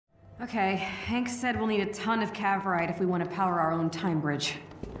Okay, Hank said we'll need a ton of Cavorite if we want to power our own time bridge.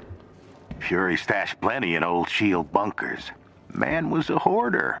 Fury stashed plenty in old shield bunkers. Man was a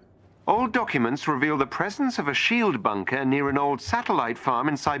hoarder. Old documents reveal the presence of a shield bunker near an old satellite farm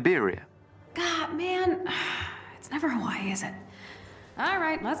in Siberia. God, man. It's never Hawaii, is it?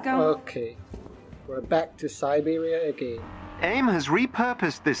 Alright, let's go. Okay. We're back to Siberia again. AIM has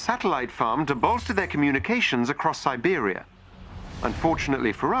repurposed this satellite farm to bolster their communications across Siberia.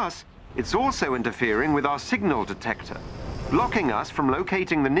 Unfortunately for us, it's also interfering with our signal detector, blocking us from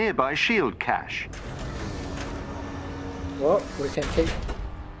locating the nearby shield cache. Well, we can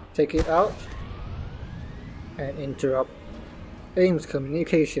take it out and interrupt AIM's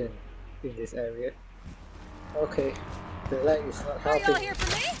communication in this area. Okay, the lag is not helping. Are y'all here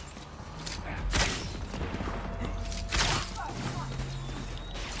for me?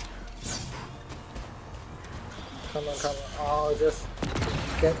 Come on, come on. Oh, just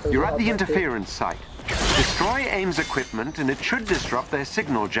get to You're at the interference site. Destroy AIM's equipment and it should disrupt their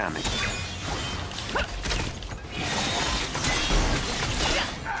signal jamming.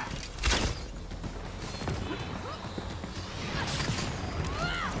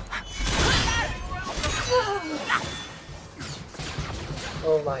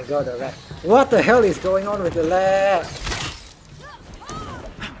 Oh my god, the lag. What the hell is going on with the lag?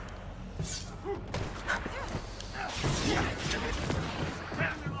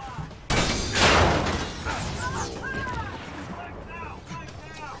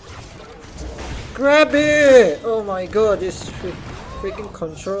 Grab it! Oh my god, this freaking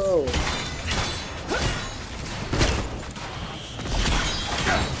control.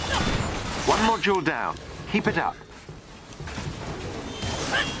 One module down. Keep it up.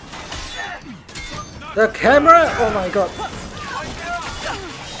 The camera! Oh my god.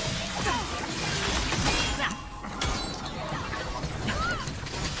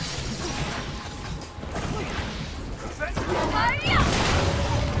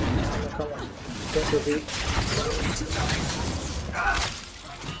 Come on. Get to beat.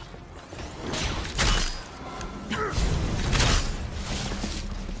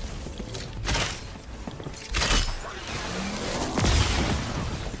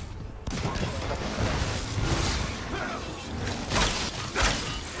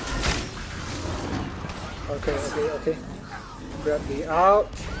 Okay. Grab me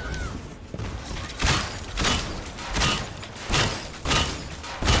out.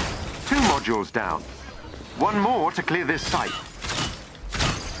 Two modules down. One more to clear this site.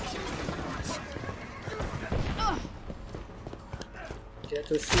 Get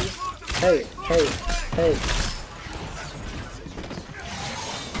to see. Hey.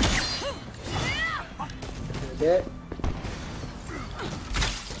 Get.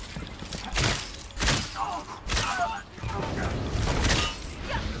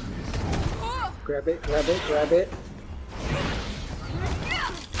 Grab it.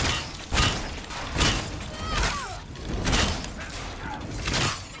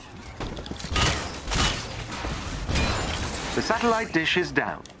 The satellite dish is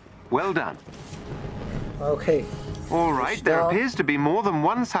down. Well done. Okay. All right, there appears to be more than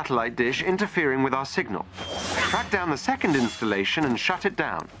one satellite dish interfering with our signal. Track down the second installation and shut it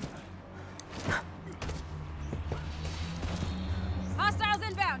down. Hostiles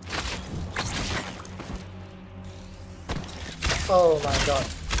inbound. Oh my god.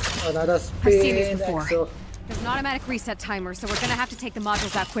 Another spin. I've seen these before. Axle. There's an automatic reset timer, so we're gonna have to take the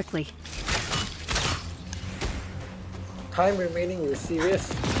modules out quickly. Time remaining, you serious?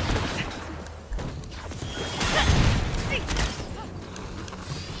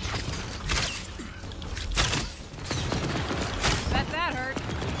 That hurt.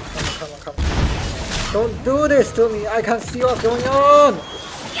 Come on. Don't do this to me. I can't see what's going on.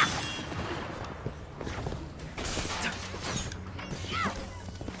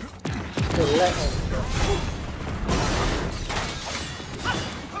 The lag.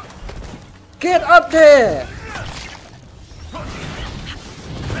 Get up there!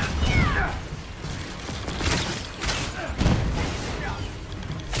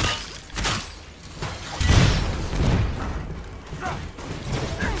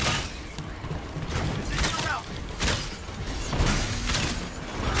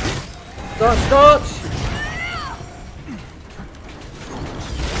 Dodge!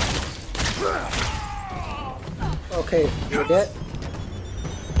 Okay, you're dead.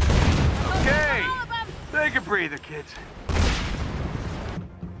 Okay, take a breather, kids.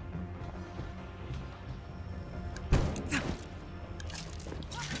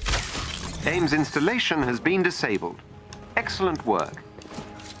 AIM's installation has been disabled. Excellent work.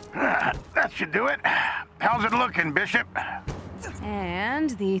 That should do it. How's it looking, Bishop?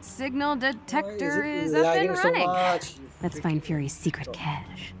 And the signal detector is up lagging and so running. much? Let's find Fury's secret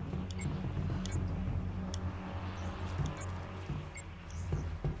cache.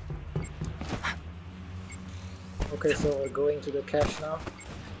 Okay, so we're going to the cache now.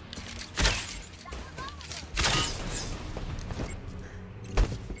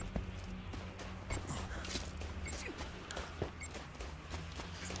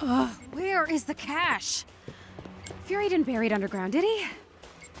 Where is the cache? Fury didn't bury it underground, did he?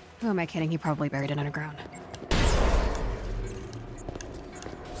 Who am I kidding? He probably buried it underground.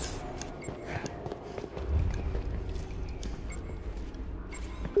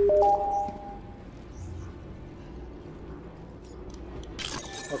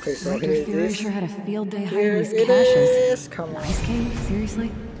 Okay, so Riker here it Fury is. sure had a field day Here hiding these it caches. is. Come on. Ice Cave?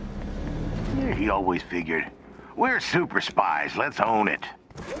 Seriously? Yeah, he always figured, we're super spies, let's own it.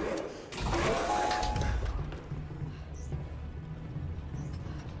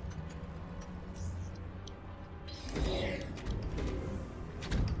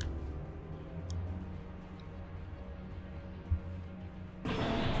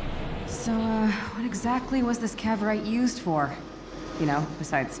 So, what exactly was this Cavorite used for? You know,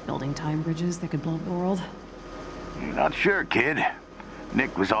 besides building time bridges that could blow up the world? Not sure, kid.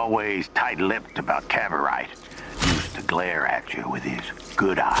 Nick was always tight-lipped about Cavorite. Used to glare at you with his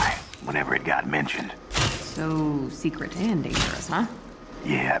good eye whenever it got mentioned. So secret and dangerous, huh?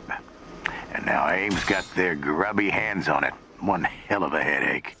 Yep. And now AIM's got their grubby hands on it. One hell of a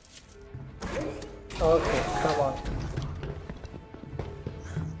headache. Okay, come on.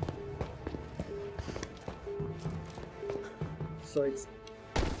 So it's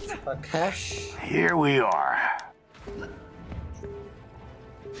a cache. Here we are.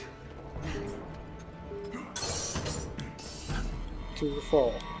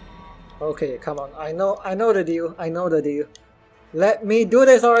 2-4. Okay, come on. I know the deal. I know the deal. Let me do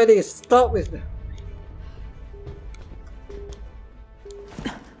this already. Stop with the...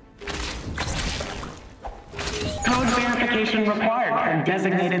 Code verification required from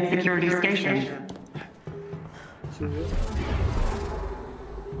designated security station. 2.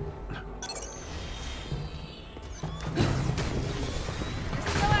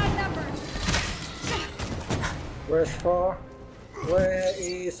 Still outnumbered. Where's 4? Where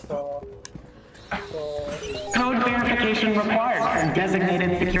is 4? 4 is... Code verification required from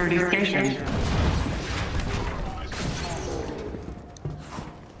designated security station.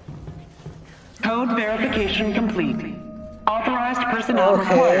 Code verification complete. Authorized personnel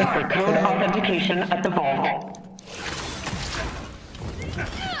required for code authentication at the vault.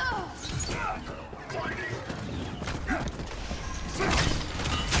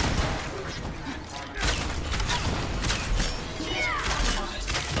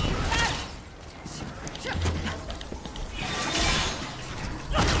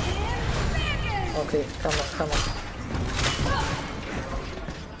 Okay, come on, come on.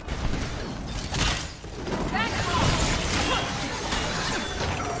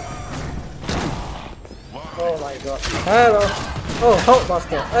 Oh my god. Hello! Oh,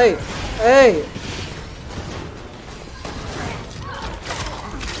 Hulkbuster! Hey! Hey!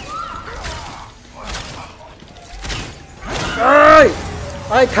 Hey!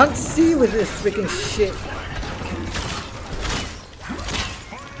 I can't see with this freaking shit!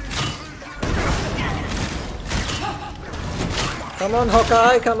 Come on,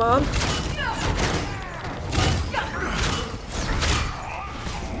 Hawkeye, come on!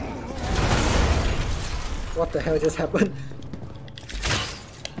 What the hell just happened?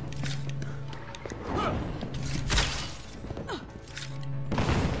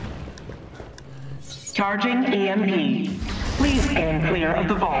 Charging EMP. Please stand clear of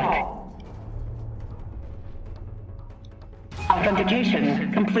the vault.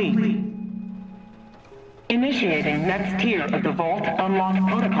 Authentication complete. Initiating next tier of the vault unlock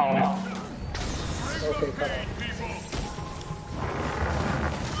protocol. Okay, come on.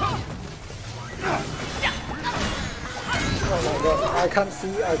 Oh my god, I can't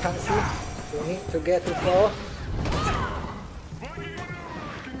see, I can't see. We need to get to 4.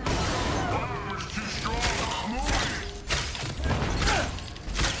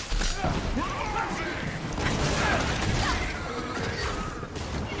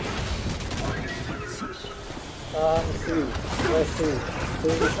 See. Let's see. Who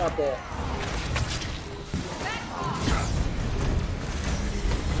is up there?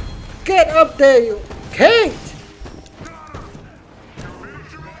 Get up there, you Kate!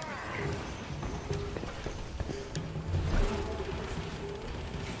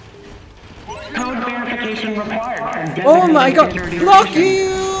 Code verification required. Oh my god! Block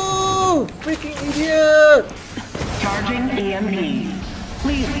you! Freaking idiot! Charging EMP.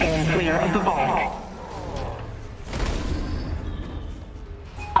 Please stand clear of the vault.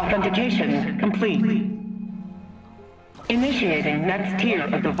 Authentication complete. Initiating next tier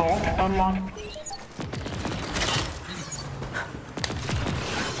of the vault unlock.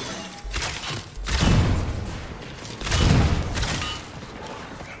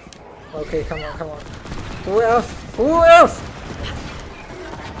 Okay, come on, come on. Who else? Who else?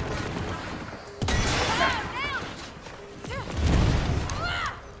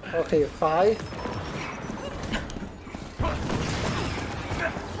 Okay, 5.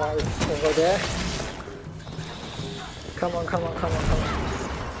 5 over there. Come on, come on, come on, come on.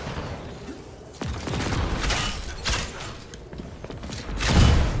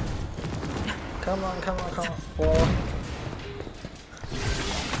 Come on, come on, come on. 4.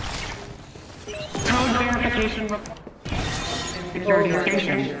 Code verification report. Oh Security my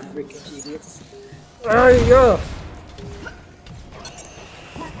station. God, freaking idiots. There you go.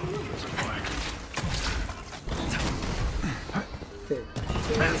 Okay,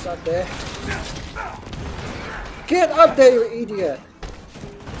 he's up there. Get up there, you idiot!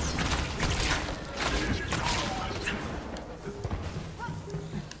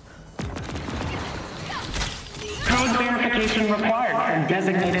 Code verification required from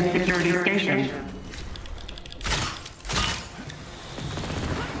designated security station.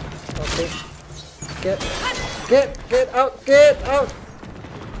 Okay. Get out!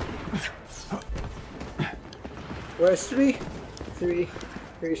 Where's 3? 3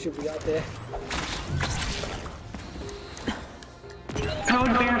 should be out there.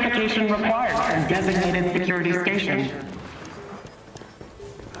 Code verification required from designated security station.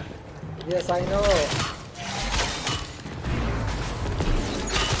 Yes, I know.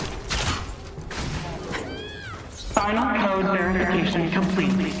 Final code verification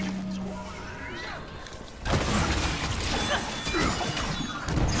complete.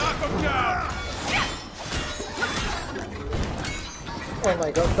 Oh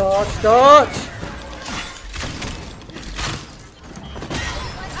my God, dodge!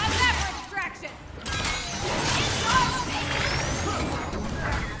 I'm never a distraction.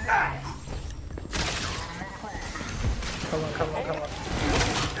 Come on.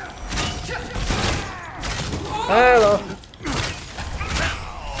 Hello!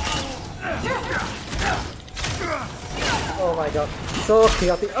 Oh my God, so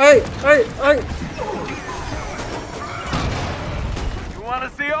chaotic. Hey! You want to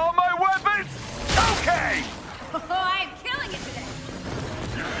see all my weapons? Okay! Oh, I'm killing it today.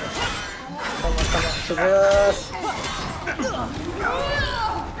 Come on, to this.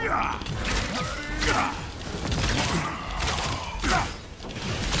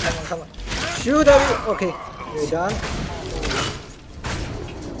 Come on. Shoot at it! Okay, you're done.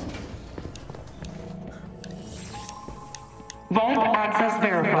 Vault access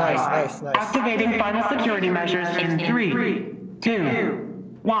verified. Nice. Activating final security measures in 3,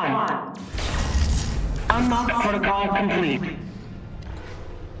 2, 1. Unlock protocol complete.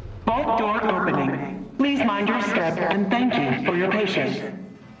 Vault door opening. Please mind your step and thank you for your patience.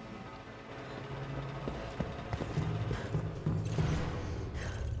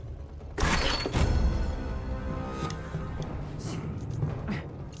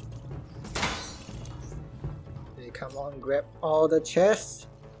 Come on, grab all the chests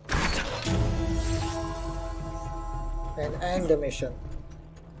and end the mission.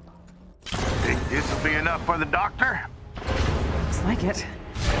 Think this will be enough for the doctor? Looks like it.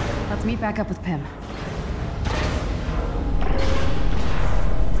 Let's meet back up with Pym.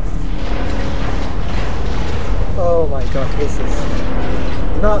 Oh my God, this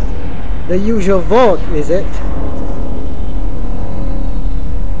is not the usual vault, is it?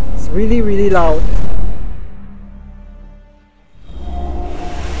 It's really loud.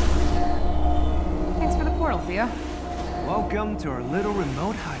 Thanks for the portal, Theo. Welcome to our little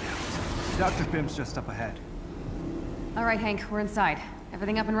remote hideout. Dr. Pym's just up ahead. All right, Hank, we're inside.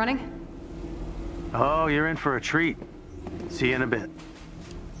 Everything up and running? Oh, you're in for a treat. See you in a bit.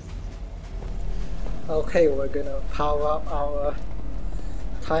 Okay, we're gonna power up our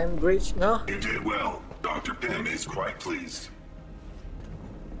time bridge now. You did well. Dr. Pym is quite pleased.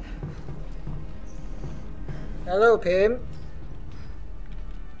 Hello, Pym.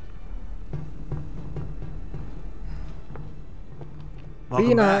 Welcome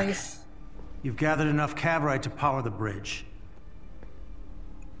Be back. nice. You've gathered enough Cavorite to power the bridge.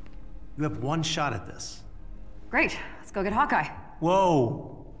 You have one shot at this. Great. Let's go get Hawkeye.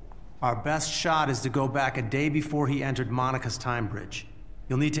 Whoa! Our best shot is to go back a day before he entered Monica's time bridge.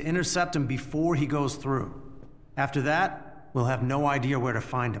 You'll need to intercept him before he goes through. After that, we'll have no idea where to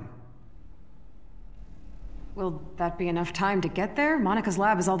find him. Will that be enough time to get there? Monica's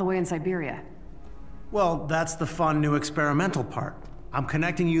lab is all the way in Siberia. Well, that's the fun new experimental part. I'm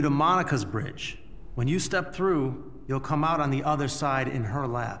connecting you to Monica's bridge. When you step through, you'll come out on the other side in her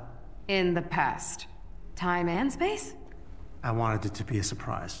lab. In the past. Time and space? I wanted it to be a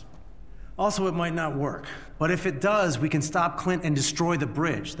surprise. Also, it might not work. But if it does, we can stop Clint and destroy the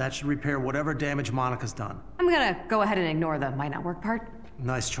bridge. That should repair whatever damage Monica's done. I'm gonna go ahead and ignore the might not work part.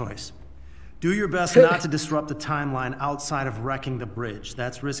 Nice choice. Do your best not to disrupt the timeline outside of wrecking the bridge.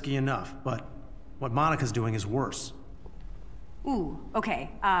 That's risky enough, but what Monica's doing is worse. Ooh,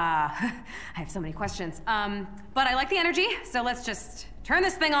 okay. I have so many questions. But I like the energy, so let's just turn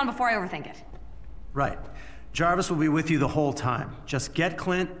this thing on before I overthink it. Right. Jarvis will be with you the whole time. Just get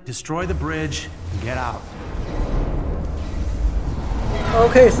Clint, destroy the bridge, and get out.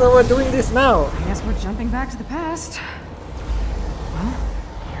 Okay, so we're doing this now. I guess we're jumping back to the past. Well,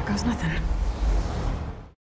 here goes nothing.